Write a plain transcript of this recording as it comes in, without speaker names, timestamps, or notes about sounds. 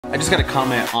I just got a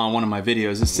comment on one of my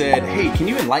videos. It said, hey, can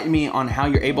you enlighten me on how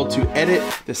you're able to edit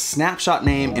the snapshot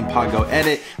name in PodGo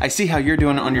Edit? I see how you're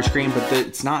doing it on your screen, but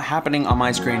it's not happening on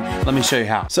my screen. Let me show you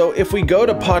how. So if we go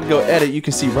to PodGo Edit, you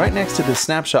can see right next to the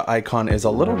snapshot icon is a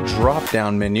little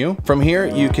drop-down menu. From here,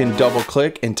 you can double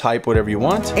click and type whatever you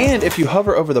want. And if you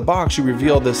hover over the box, you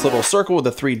reveal this little circle with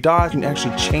the 3 dots. You can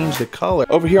actually change the color.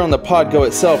 Over here on the PodGo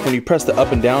itself, when you press the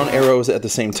up and down arrows at the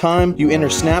same time, you enter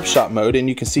snapshot mode, and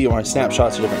you can see my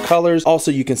snapshots are different colors.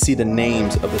 Also, you can see the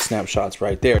names of the snapshots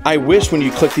right there. I wish when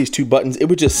you click these 2 buttons, it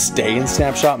would just stay in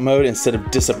snapshot mode instead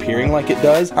of disappearing like it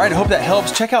does. All right, I hope that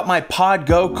helps. Check out my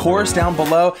PodGo course down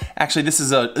below. Actually, this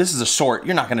is a short.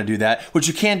 You're not gonna do that. What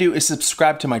you can do is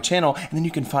subscribe to my channel, and then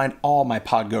you can find all my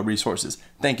PodGo resources.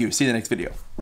 Thank you. See you in the next video.